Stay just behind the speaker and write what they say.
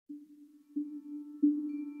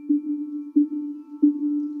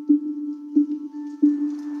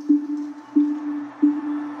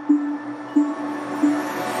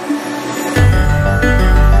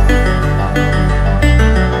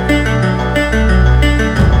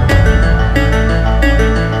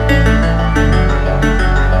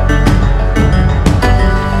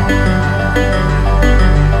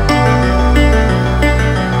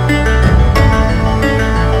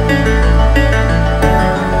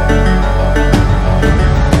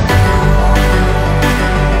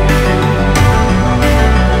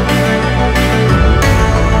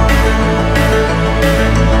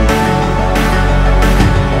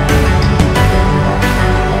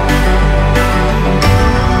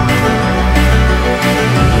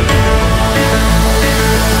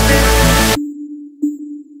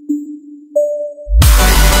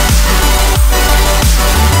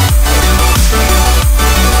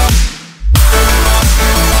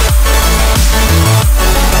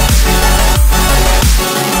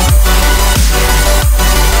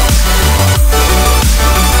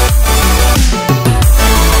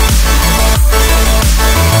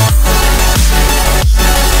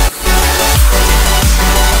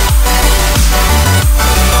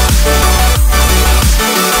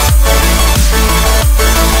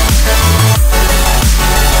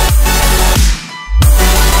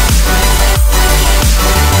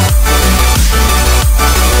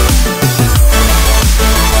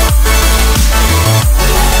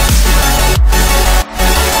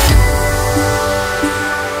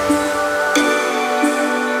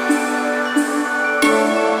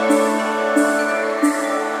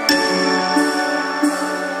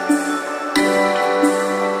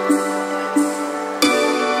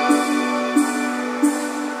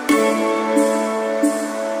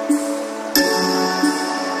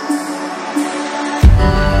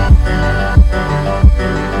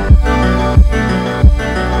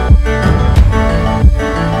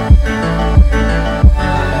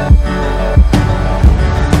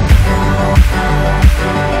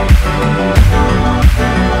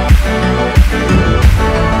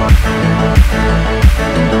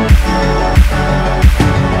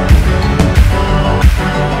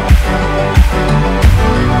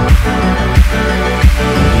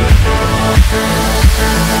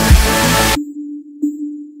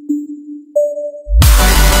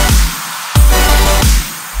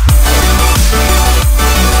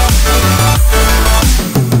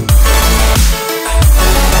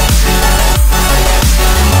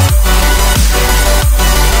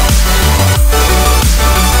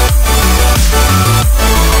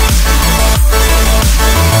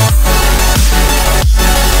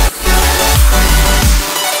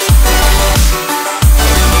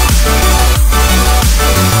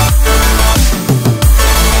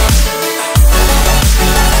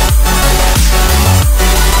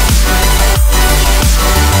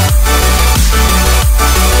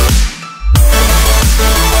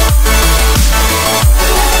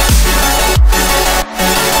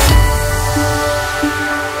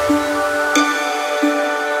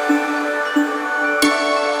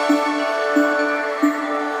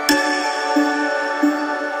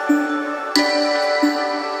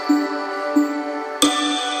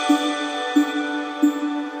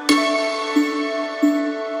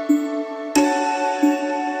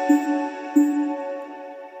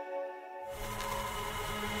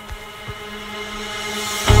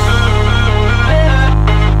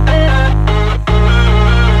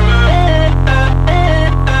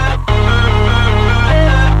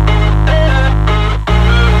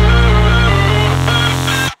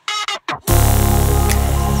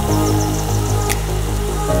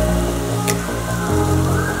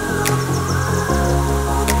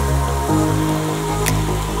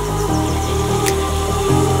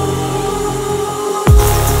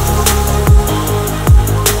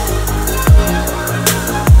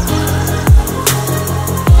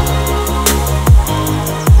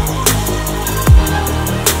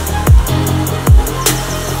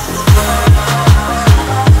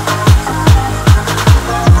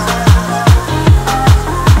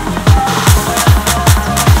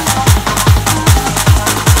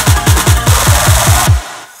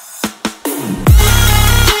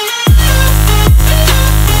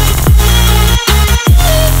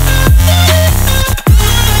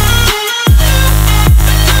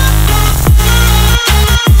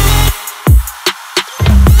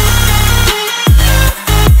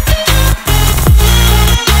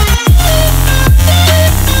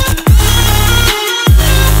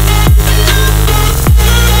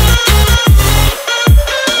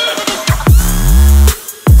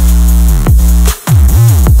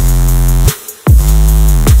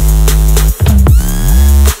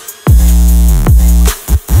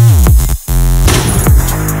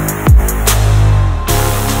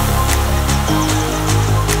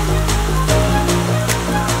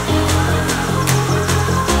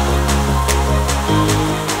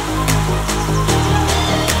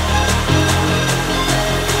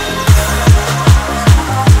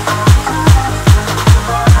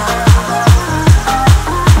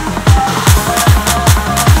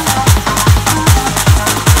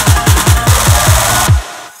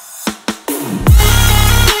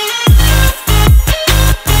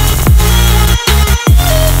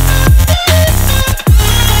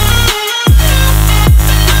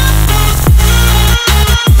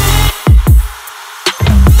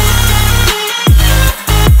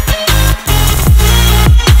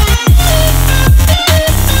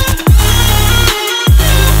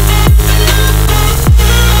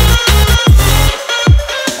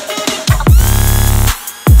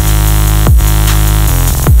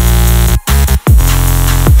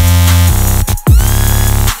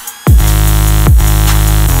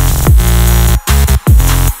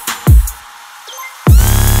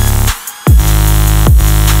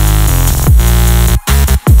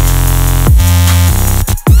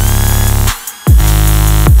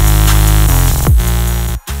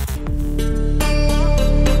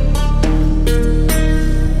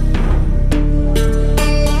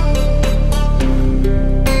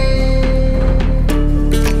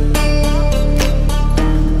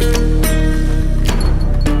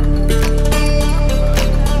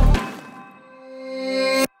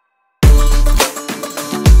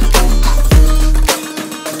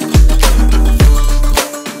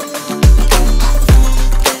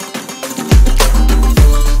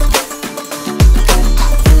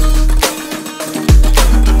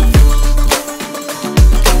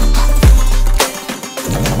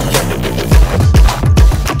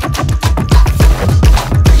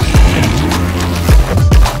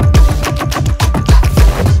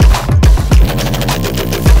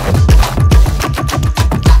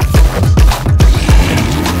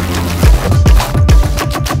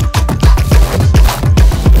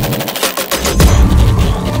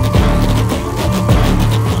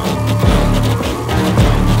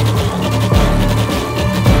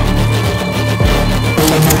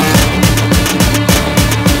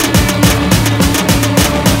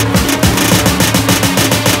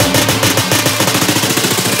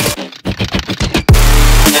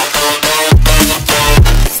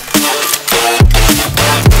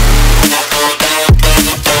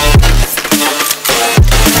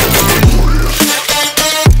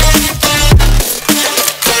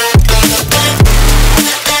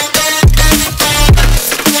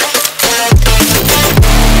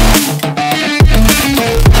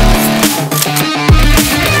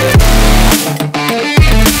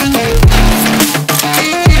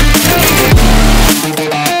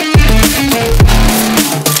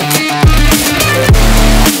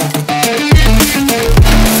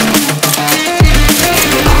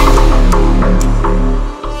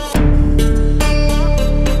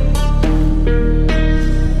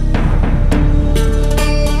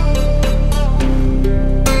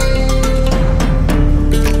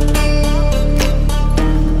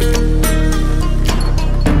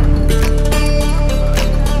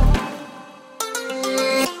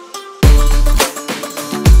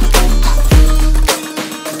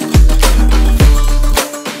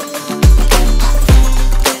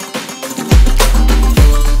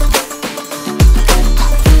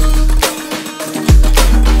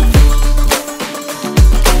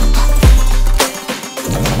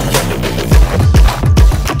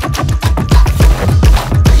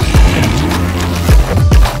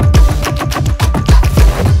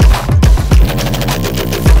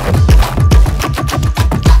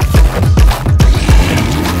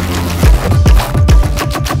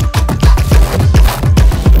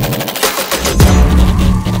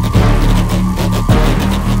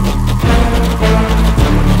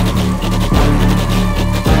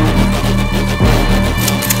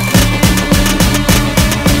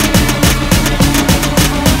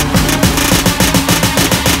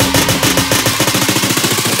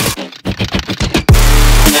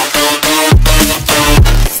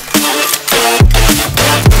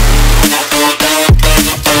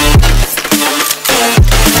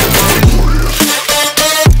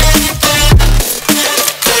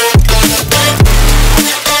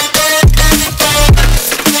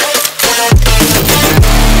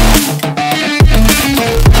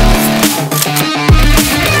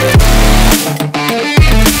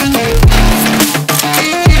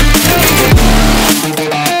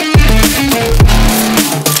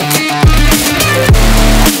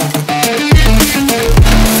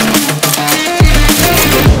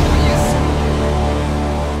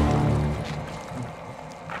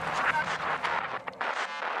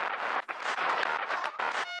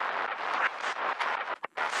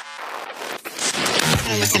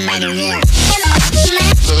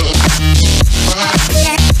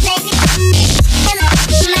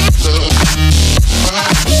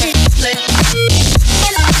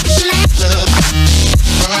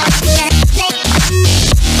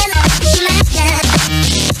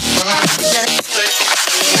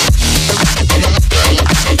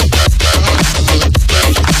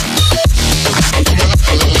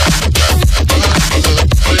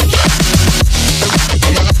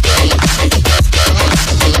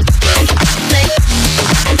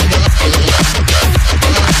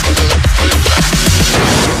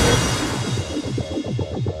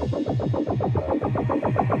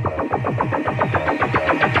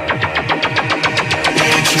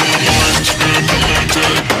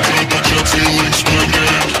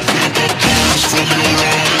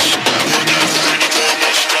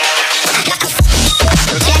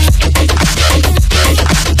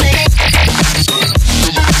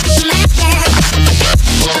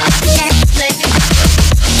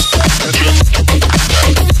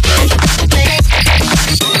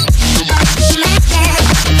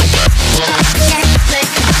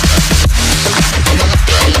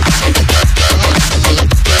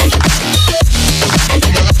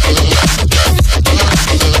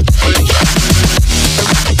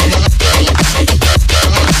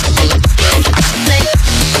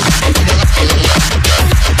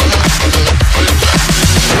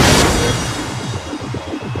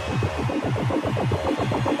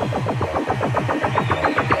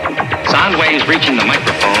reaching the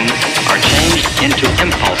microphone are changed into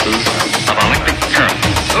impulses of electric current.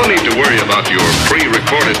 No need to worry about your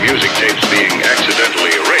pre-recorded music tapes being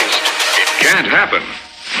accidentally erased. It can't happen.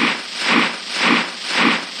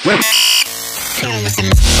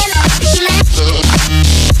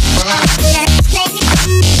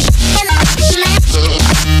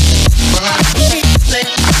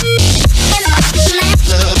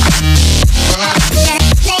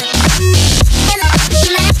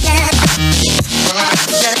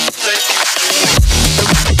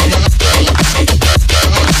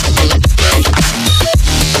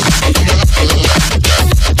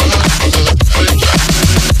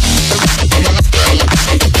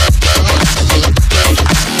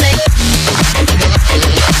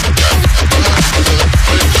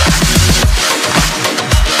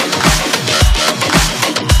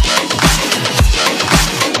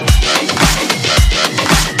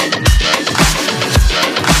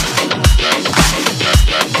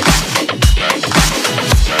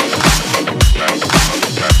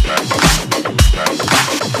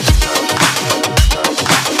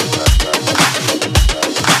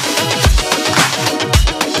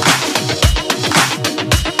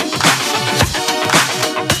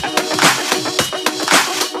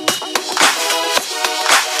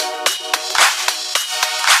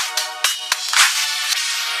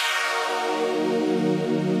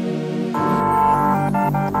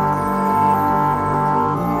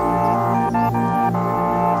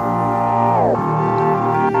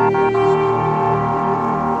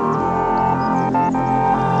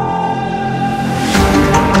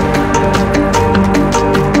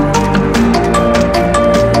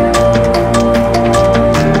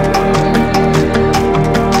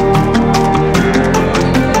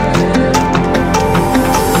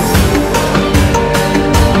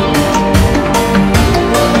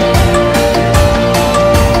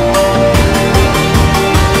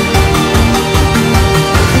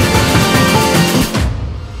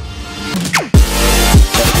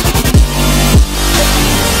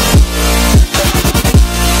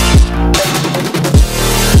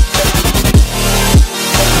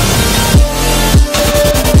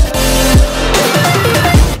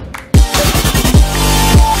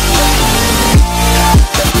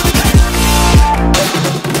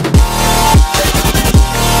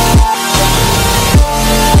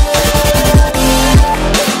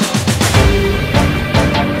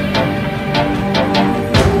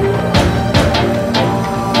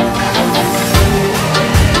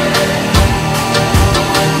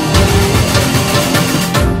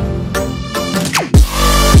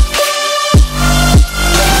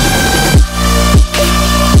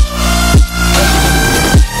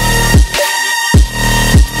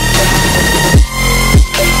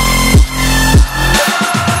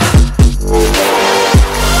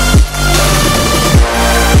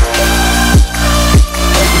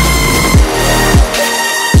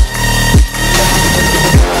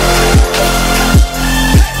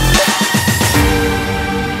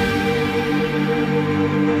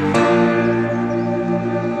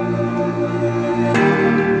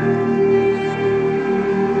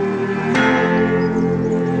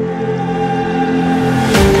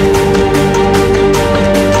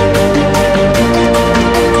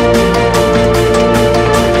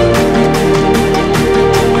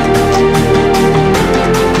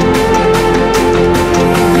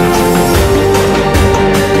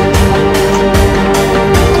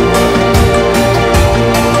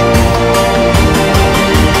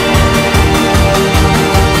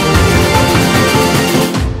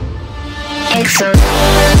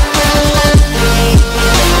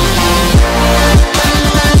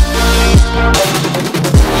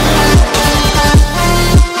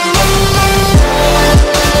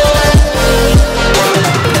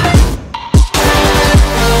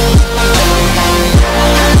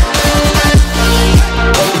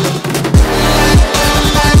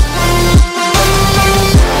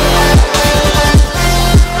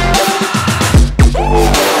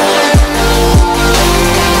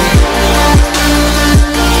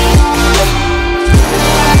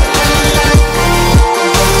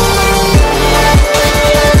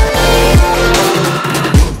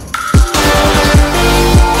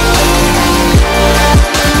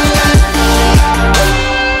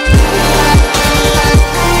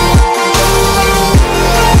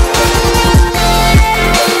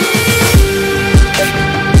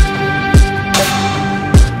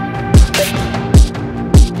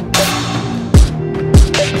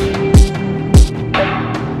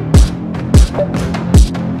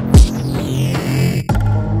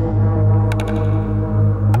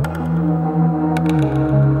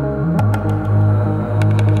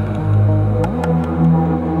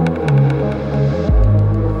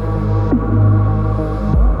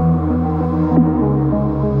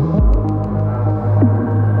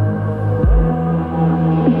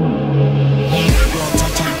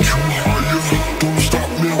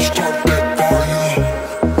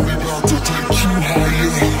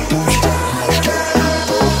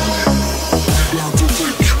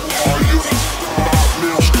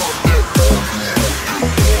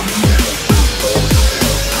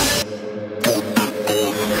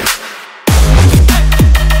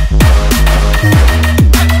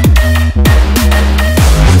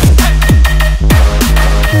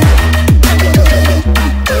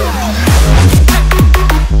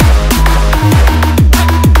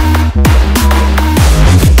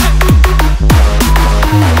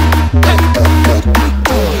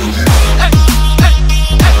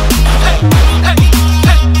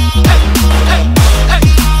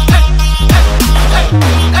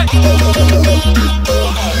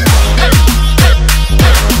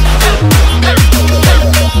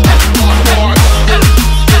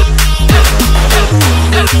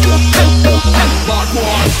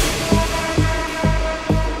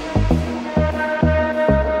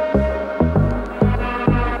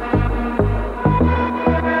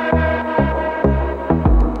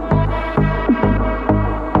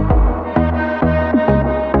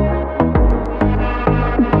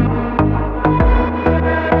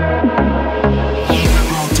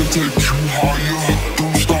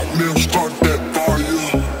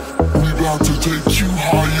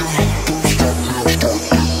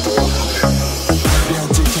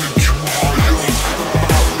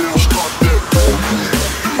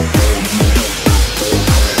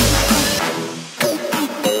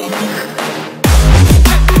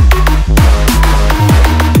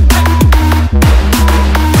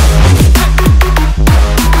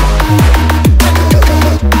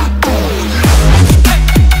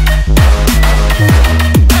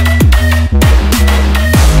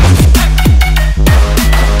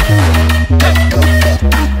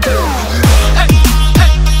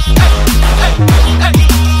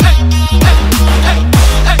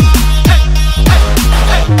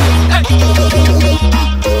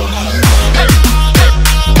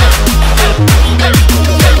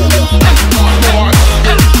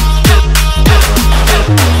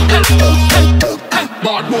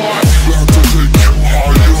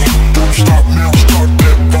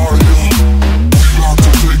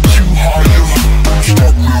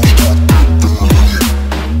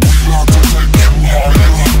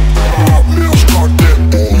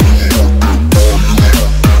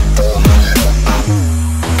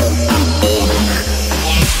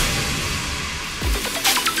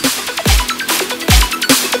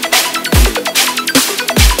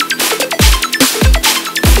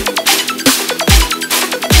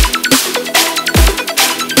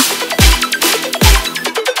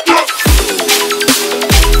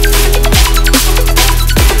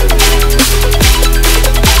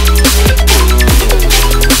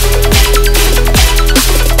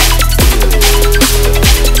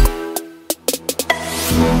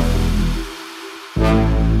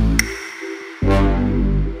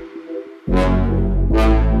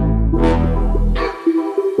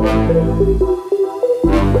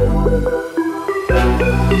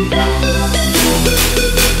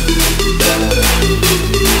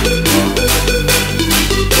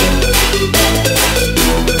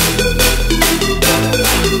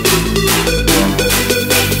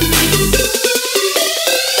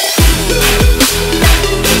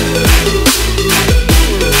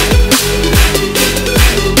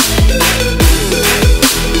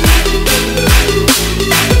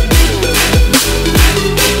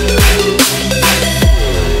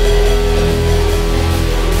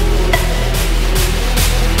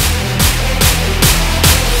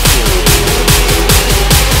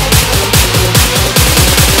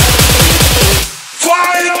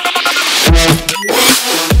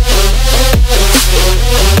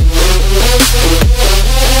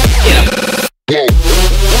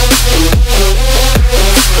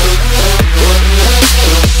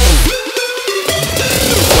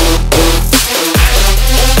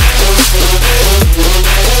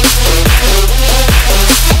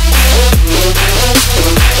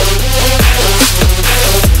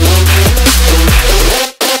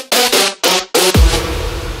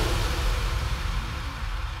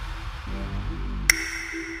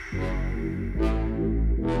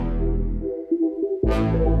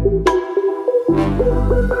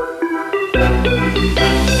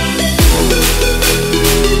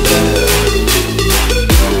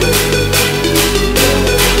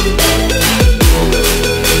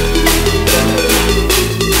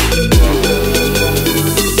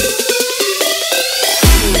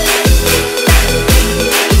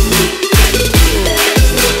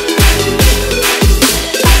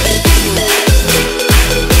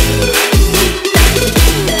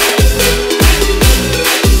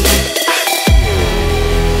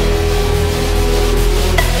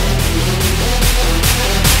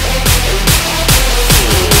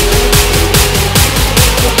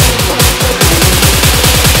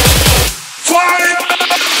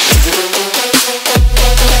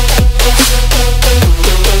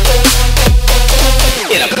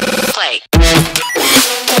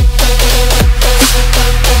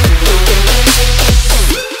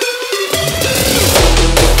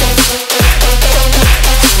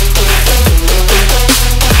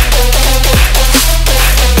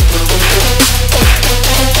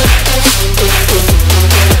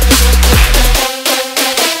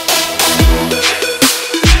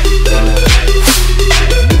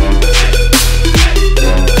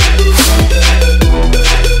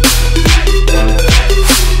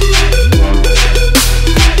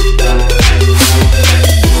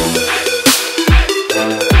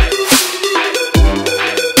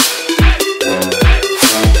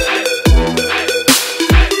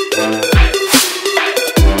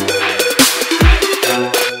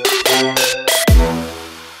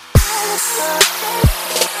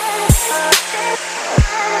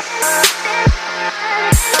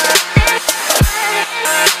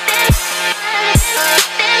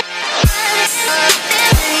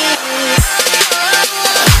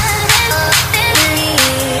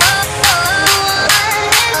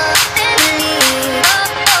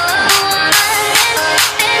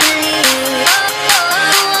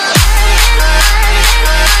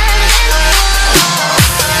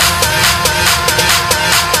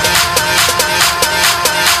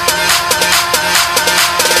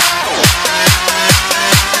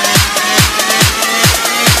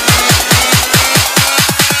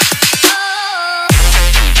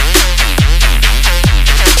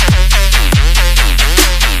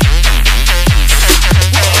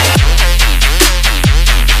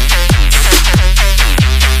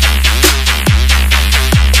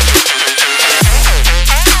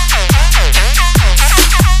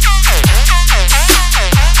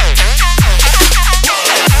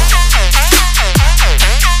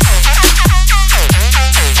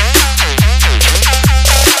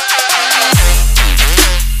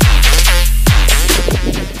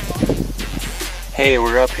 Hey,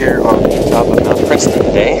 we're up here on the top of Mount Princeton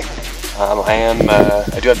today.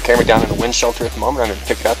 I do have the camera down in the wind shelter at the moment. I'm going to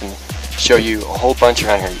pick it up and show you a whole bunch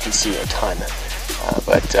around here. You can see a ton.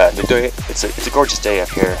 It's a gorgeous day up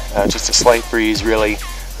here. Just a slight breeze really,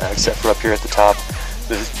 except for up here at the top.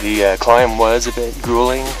 The climb was a bit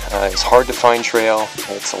grueling. It's hard to find trail.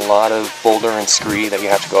 It's a lot of boulder and scree that you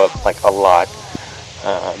have to go up, like a lot.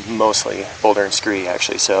 Mostly boulder and scree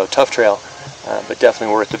actually, so tough trail. But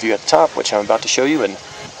definitely worth the view at the top, which I'm about to show you, and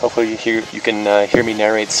hopefully you can hear me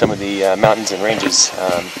narrate some of the mountains and ranges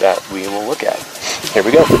that we will look at. Here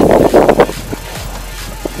we go.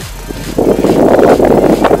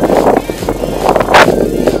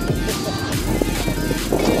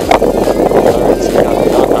 Alright, so we got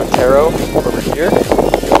Mount Ontario over here.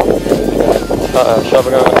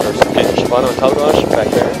 Shavano and Talgosh back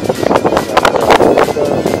there.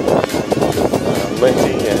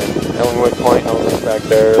 Lindsay and Ellenwood Point, Ellenwood's back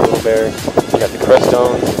there, Little Bear. You got the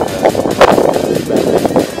Creststones back there.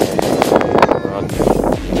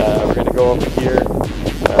 We're going to go over here.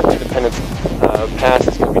 Independence Pass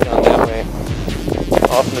is going to be down that way.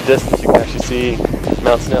 Off in the distance, you can actually see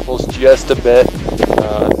Mount Sniffles just a bit.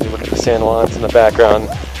 You look at the sandalots in the background.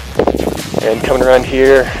 And coming around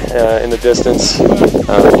here in the distance, you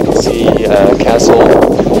can see Castle,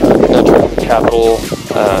 Capitol,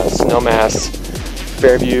 Snowmass.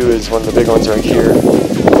 Fairview is one of the big ones right here.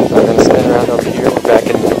 I'm going to spin around over here. We're back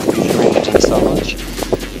in the Collegiate range in Savage.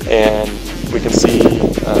 And we can see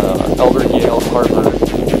Elbert, Yale, Harvard.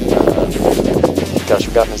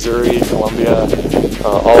 We've got Missouri, Columbia.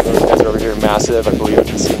 All of those guys are over here, massive. I believe you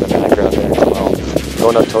can see in the background there as well.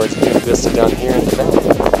 Going up towards Buena Vista down here in the back.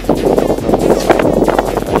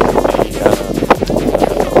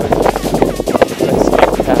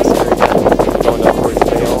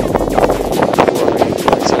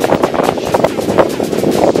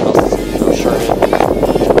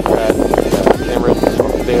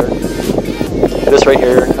 This right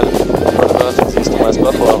here, kind of one of the mountains east and west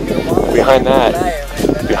Buffalo. Behind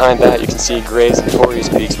that, you can see Gray's and Torrey's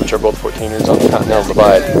peaks, which are both 14ers on the Continental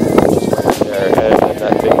Divide. Right there, and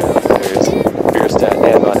that big mountain there is Bierstadt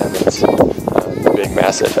and Von Emmons, the big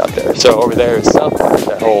massif out there. So over there is south,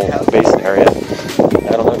 that whole basin area.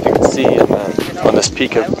 I don't know if you can see on this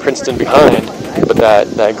peak of Princeton behind, but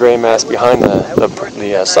that gray mass behind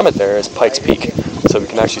the summit there is Pikes Peak. So we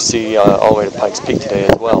can actually see all the way to Pikes Peak today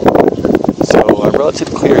as well. So a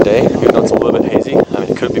relatively clear day, even though it's a little bit hazy. I mean,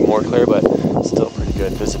 it could be more clear, but still pretty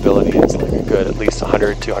good visibility. It's like a good at least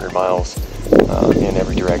 100, 200 miles in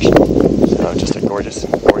every direction. So just a gorgeous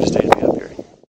day to be up.